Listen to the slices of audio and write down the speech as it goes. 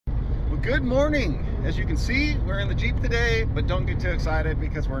Good morning. As you can see, we're in the Jeep today, but don't get too excited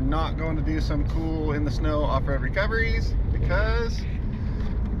because we're not going to do some cool in the snow off-road recoveries because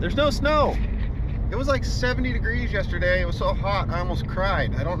there's no snow. It was like 70 degrees yesterday. It was so hot I almost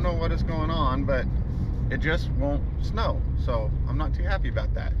cried. I don't know what is going on, but it just won't snow. So I'm not too happy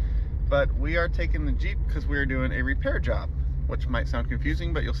about that. But we are taking the Jeep because we're doing a repair job, which might sound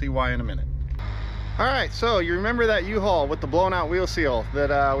confusing, but you'll see why in a minute. All right, so you remember that U-Haul with the blown out wheel seal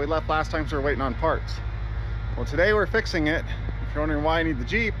that we left last time, so we're waiting on parts. Well, today we're fixing it. If you're wondering why I need the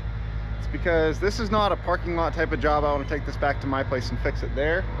Jeep, it's because this is not a parking lot type of job. I want to take this back to my place and fix it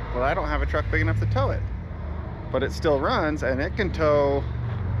there, but I don't have a truck big enough to tow it. But it still runs and it can tow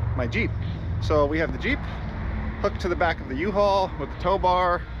my Jeep. So we have the Jeep hooked to the back of the U-Haul with the tow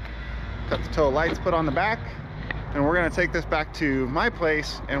bar, got the tow lights put on the back, and we're gonna take this back to my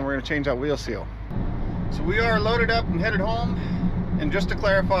place and we're gonna change that wheel seal. So we are loaded up and headed home. And just to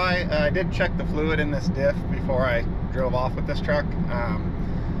clarify, I did check the fluid in this diff before I drove off with this truck.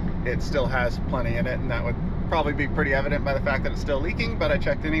 It still has plenty in it, and that would probably be pretty evident by the fact that it's still leaking, but I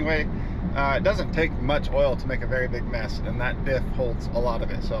checked anyway. It doesn't take much oil to make a very big mess, and that diff holds a lot of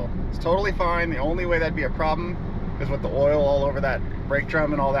it. So it's totally fine. The only way that'd be a problem is with the oil all over that brake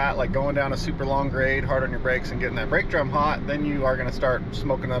drum and all that, like going down a super long grade, hard on your brakes and getting that brake drum hot, then you are gonna start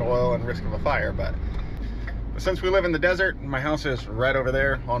smoking that oil and risk of a fire. But since we live in the desert, my house is right over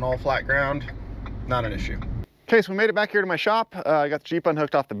there on all flat ground, not an issue. Okay, so we made it back here to my shop. I got the Jeep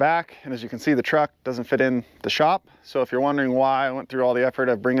unhooked off the back, and as you can see, the truck doesn't fit in the shop. So if you're wondering why I went through all the effort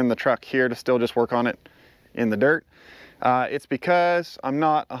of bringing the truck here to still just work on it in the dirt, it's because I'm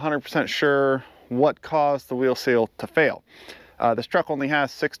not 100% sure what caused the wheel seal to fail. This truck only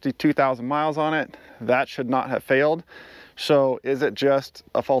has 62,000 miles on it. That should not have failed. So is it just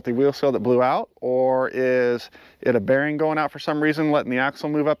a faulty wheel seal that blew out, or is it a bearing going out for some reason, letting the axle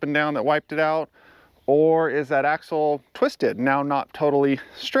move up and down that wiped it out? Or is that axle twisted, now not totally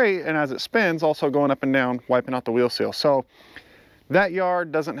straight, and as it spins, also going up and down, wiping out the wheel seal? So that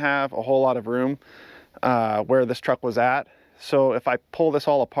yard doesn't have a whole lot of room where this truck was at. So if I pull this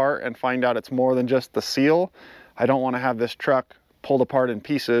all apart and find out it's more than just the seal, I don't want to have this truck pulled apart in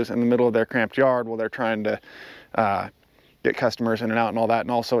pieces in the middle of their cramped yard while they're trying to get customers in and out and all that. And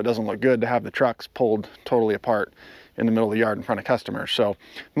also it doesn't look good to have the trucks pulled totally apart in the middle of the yard in front of customers. So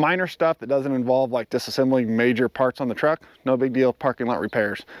minor stuff that doesn't involve like disassembling major parts on the truck, no big deal. Parking lot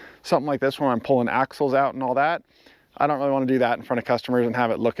repairs. Something like this where I'm pulling axles out and all that, I don't really want to do that in front of customers and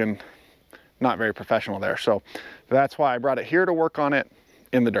have it looking not very professional there. So that's why I brought it here to work on it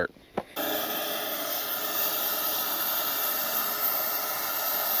in the dirt.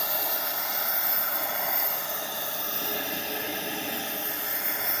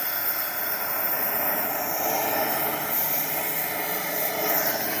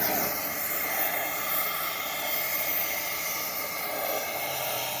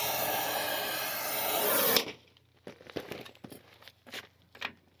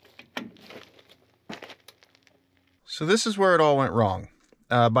 So this is where it all went wrong.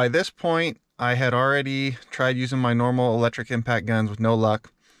 By this point, I had already tried using my normal electric impact guns with no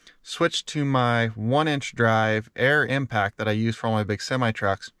luck, switched to my 1-inch drive air impact that I use for all my big semi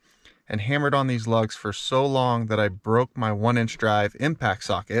trucks, and hammered on these lugs for so long that I broke my 1-inch drive impact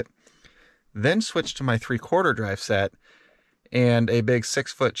socket, then switched to my 3/4 drive set and a big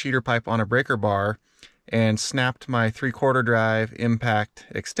 6-foot cheater pipe on a breaker bar and snapped my 3/4 drive impact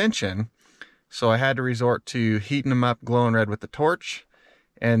extension. So I had to resort to heating them up glowing red with the torch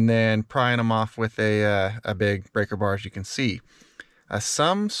and then prying them off with a big breaker bar, as you can see.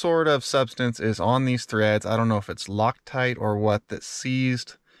 Some sort of substance is on these threads. I don't know if it's Loctite or what, that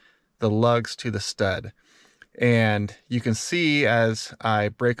seized the lugs to the stud. And you can see as I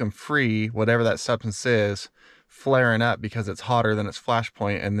break them free, whatever that substance is, flaring up because it's hotter than its flash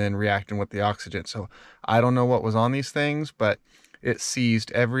point and then reacting with the oxygen. So I don't know what was on these things, but it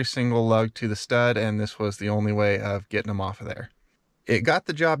seized every single lug to the stud, and this was the only way of getting them off of there. It got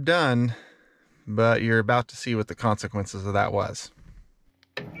the job done, but you're about to see what the consequences of that was.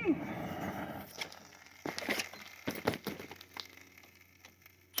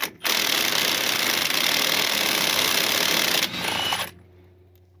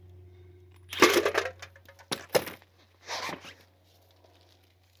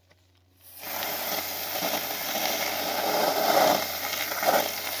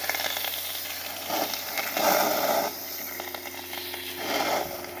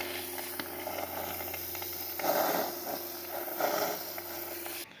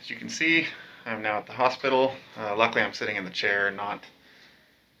 As you can see, I'm now at the hospital. Luckily I'm sitting in the chair, not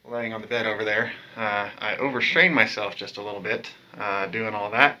laying on the bed over there. I overstrained myself just a little bit doing all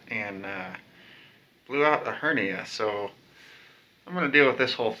that, and blew out a hernia. So I'm going to deal with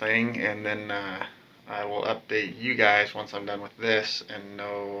this whole thing, and then I will update you guys once I'm done with this and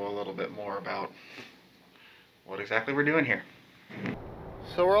know a little bit more about what exactly we're doing here.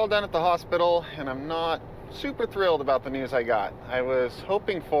 So we're all done at the hospital, and I'm not super thrilled about the news I got. I was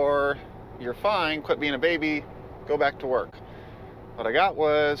hoping for, you're fine, quit being a baby, go back to work. What I got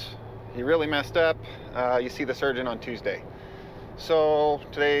was, he really messed up, you see the surgeon on Tuesday. So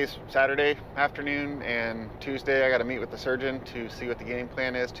today's Saturday afternoon, and Tuesday I got to meet with the surgeon to see what the game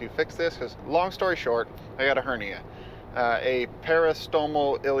plan is to fix this, because long story short, I got a hernia. A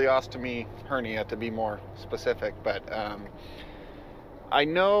peristomal ileostomy hernia, to be more specific, but I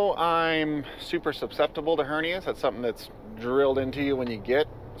know I'm super susceptible to hernias. That's something that's drilled into you when you get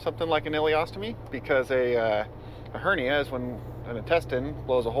something like an ileostomy, because a hernia is when an intestine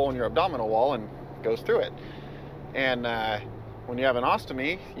blows a hole in your abdominal wall and goes through it. And when you have an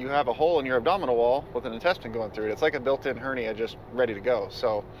ostomy, you have a hole in your abdominal wall with an intestine going through it. It's like a built-in hernia just ready to go.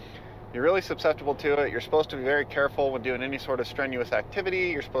 So you're really susceptible to it. You're supposed to be very careful when doing any sort of strenuous activity.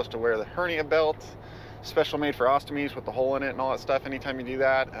 You're supposed to wear the hernia belt, special made for ostomies with the hole in it and all that stuff anytime you do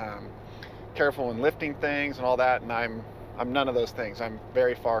that. Careful when lifting things and all that, and I'm none of those things. I'm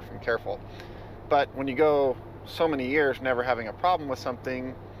very far from careful. But when you go so many years never having a problem with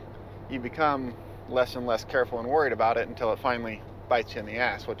something, you become less and less careful and worried about it until it finally bites you in the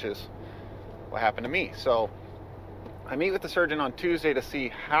ass, which is what happened to me. So I meet with the surgeon on Tuesday to see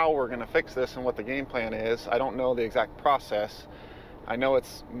how we're going to fix this and what the game plan is. I don't know the exact process. I know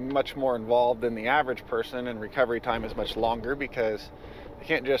it's much more involved than the average person, and recovery time is much longer, because you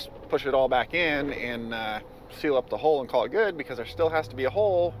can't just push it all back in and seal up the hole and call it good, because there still has to be a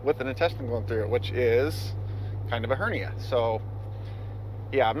hole with an intestine going through it, which is kind of a hernia. So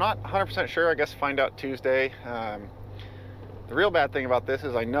yeah, I'm not 100% sure. I guess find out Tuesday. The real bad thing about this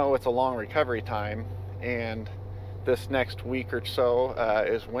is I know it's a long recovery time, and this next week or so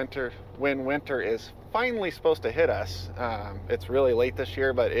is winter, when winter is finally supposed to hit us. It's really late this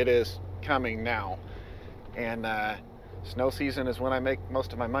year, but it is coming now. And snow season is when I make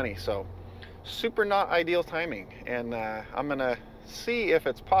most of my money, so super not ideal timing. And I'm gonna see if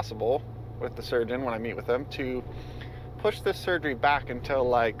it's possible with the surgeon when I meet with him to push this surgery back until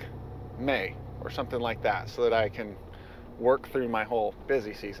like May or something like that, so that I can work through my whole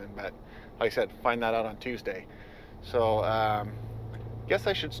busy season. But like I said, find that out on Tuesday. So guess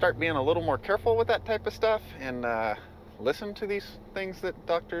I should start being a little more careful with that type of stuff, and listen to these things that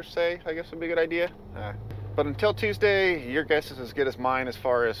doctors say. I guess would be a good idea. But until Tuesday, your guess is as good as mine as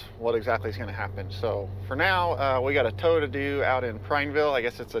far as what exactly is going to happen. So for now, we got a tow to do out in Prineville. I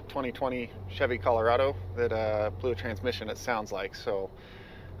guess it's a 2020 Chevy Colorado that blew a transmission, it sounds like. So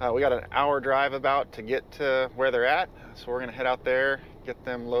we got an hour drive about to get to where they're at. So we're going to head out there, get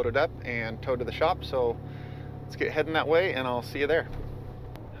them loaded up and towed to the shop. So let's get heading that way, and I'll see you there.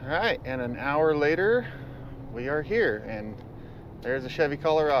 All right, and an hour later, we are here, and there's a Chevy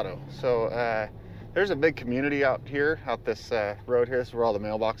Colorado. So there's a big community out here, out this road here. This is where all the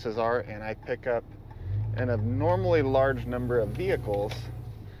mailboxes are, and I pick up an abnormally large number of vehicles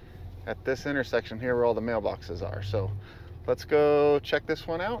at this intersection here where all the mailboxes are. So let's go check this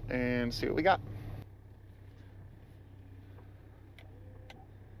one out and see what we got.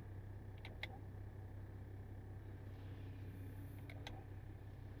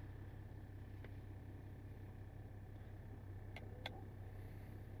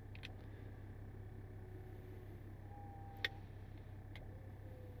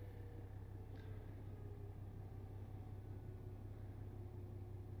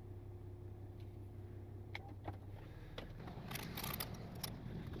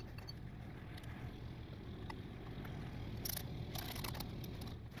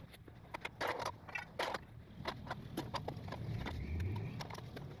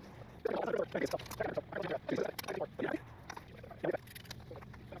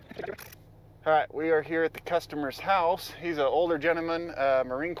 All right, we are here at the customer's house. He's an older gentleman,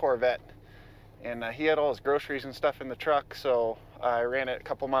 Marine Corps vet, and he had all his groceries and stuff in the truck, so I ran it a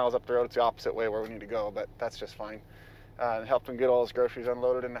couple miles up the road. It's the opposite way where we need to go, but that's just fine. And helped him get all his groceries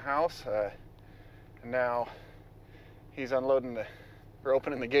unloaded in the house. And now he's unloading or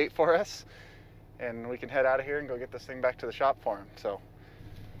opening the gate for us, and we can head out of here and go get this thing back to the shop for him. So,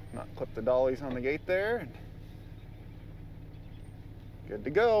 not clip the dollies on the gate there, and good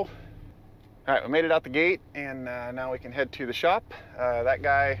to go. All right, we made it out the gate, and now we can head to the shop. That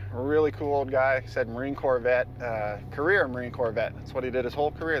guy, really cool old guy, said Marine Corps vet, career Marine Corps vet. That's what he did his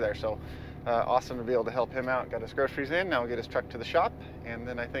whole career there. So Awesome to be able to help him out. Got his groceries in. Now we'll get his truck to the shop, and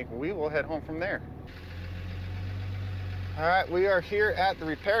then I think we will head home from there. All right, we are here at the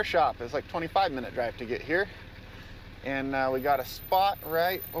repair shop. It's like 25-minute drive to get here. And we got a spot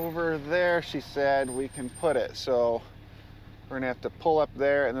right over there, she said we can put it. So we're gonna have to pull up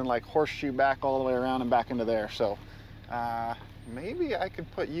there and then like horseshoe back all the way around and back into there. So maybe I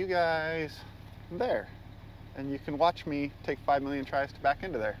could put you guys there and you can watch me take 5 million tries to back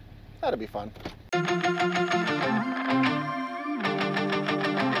into there. That'd be fun.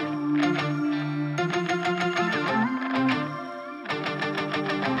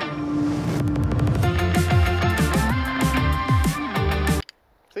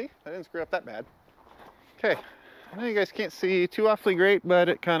 See, I didn't screw up that bad. Okay, I know you guys can't see too awfully great, but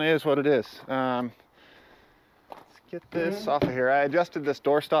it kind of is what it is. Let's get this off of here. I adjusted this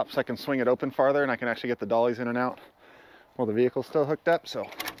door stop so I can swing it open farther and I can actually get the dollies in and out while the vehicle's still hooked up, so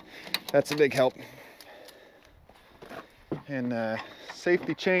that's a big help. And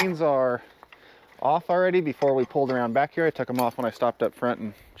safety chains are off already before we pulled around back here. I took them off when I stopped up front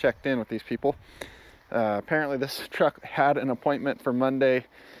and checked in with these people. Apparently this truck had an appointment for Monday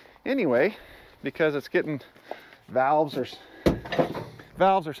anyway, because it's getting valves or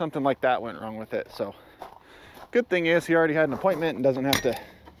something like that went wrong with it. So good thing is he already had an appointment and doesn't have to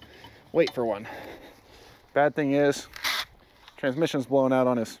wait for one. Bad thing is transmission's blowing out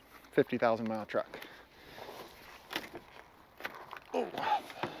on his 50,000 mile truck. Oh.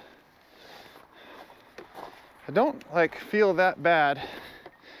 I don't like feel that bad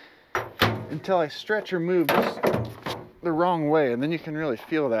until I stretch or move just the wrong way, and then you can really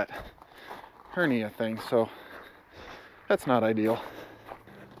feel that hernia thing, so that's not ideal.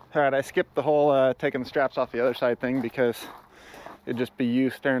 All right, I skipped the whole taking the straps off the other side thing because it'd just be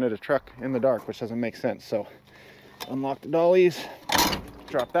you staring at a truck in the dark, which doesn't make sense. So unlock the dollies,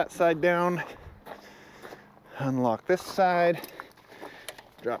 drop that side down, unlock this side,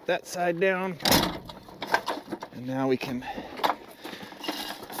 drop that side down, and now we can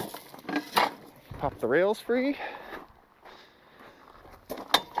pop the rails free.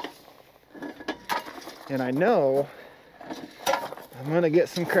 And I know I'm gonna get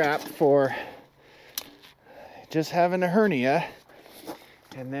some crap for just having a hernia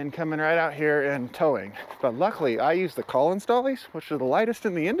and then coming right out here and towing. But luckily I use the Collins dollies, which are the lightest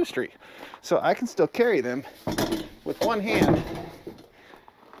in the industry. So I can still carry them with one hand,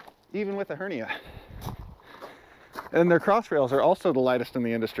 even with a hernia. And their cross rails are also the lightest in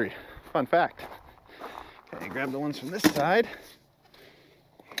the industry. Fun fact. Okay, grab the ones from this side,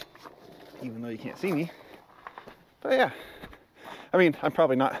 even though you can't see me. But yeah, I mean, I'm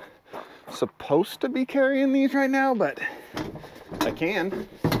probably not supposed to be carrying these right now, but I can.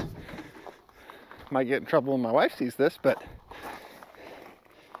 Might get in trouble when my wife sees this, but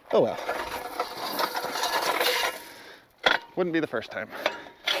oh well. Wouldn't be the first time.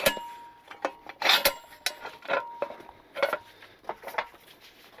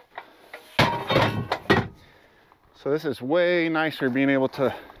 So this is way nicer, being able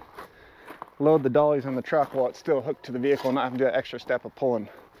to load the dollies in the truck while it's still hooked to the vehicle and not having to do that extra step of pulling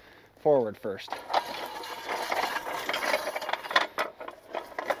forward first.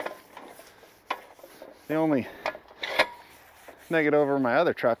 The only negative over my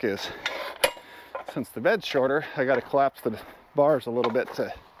other truck is, since the bed's shorter, I got to collapse the bars a little bit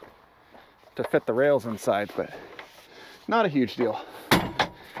to fit the rails inside, but not a huge deal.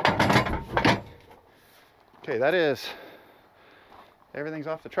 Okay, that is, everything's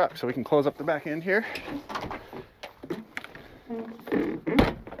off the truck, so we can close up the back end here.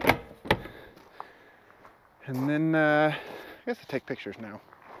 And then I guess I'll take pictures now.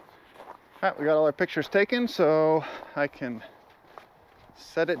 All right, we got all our pictures taken, so I can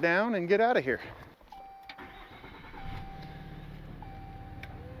set it down and get out of here.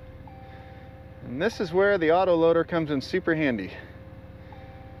 And this is where the auto loader comes in super handy.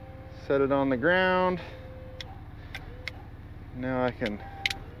 Set it on the ground. Now I can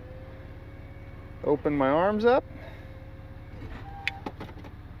open my arms up.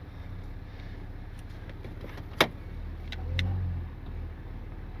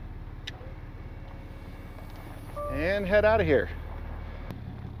 And head out of here.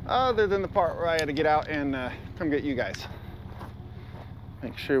 Other than the part where I had to get out and come get you guys.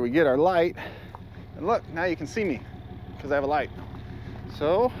 Make sure we get our light. And look, now you can see me because I have a light.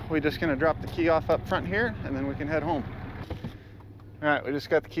 So we're just gonna drop the key off up front here and then we can head home. All right, we just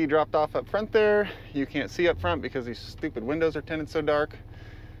got the key dropped off up front there. You can't see up front because these stupid windows are tinted so dark.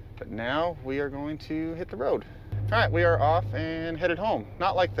 But now we are going to hit the road. All right, we are off and headed home.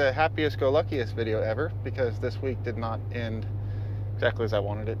 Not like the happiest go luckiest video ever, because this week did not end exactly as I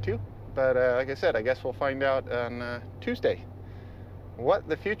wanted it to, But like I said, I guess we'll find out on Tuesday what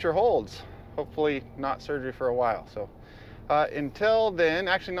the future holds. Hopefully not surgery for a while. So until then,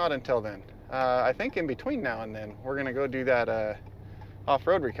 actually not until then, I think in between now and then, we're gonna go do that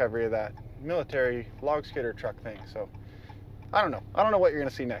off-road recovery of that military log skidder truck thing. So I don't know what you're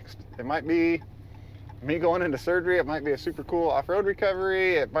gonna see next. It might be me going into surgery, it might be a super cool off-road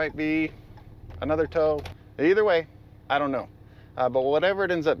recovery, it might be another tow. Either way, I don't know. But whatever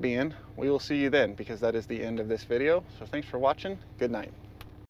it ends up being, we will see you then, because that is the end of this video. So thanks for watching. Good night.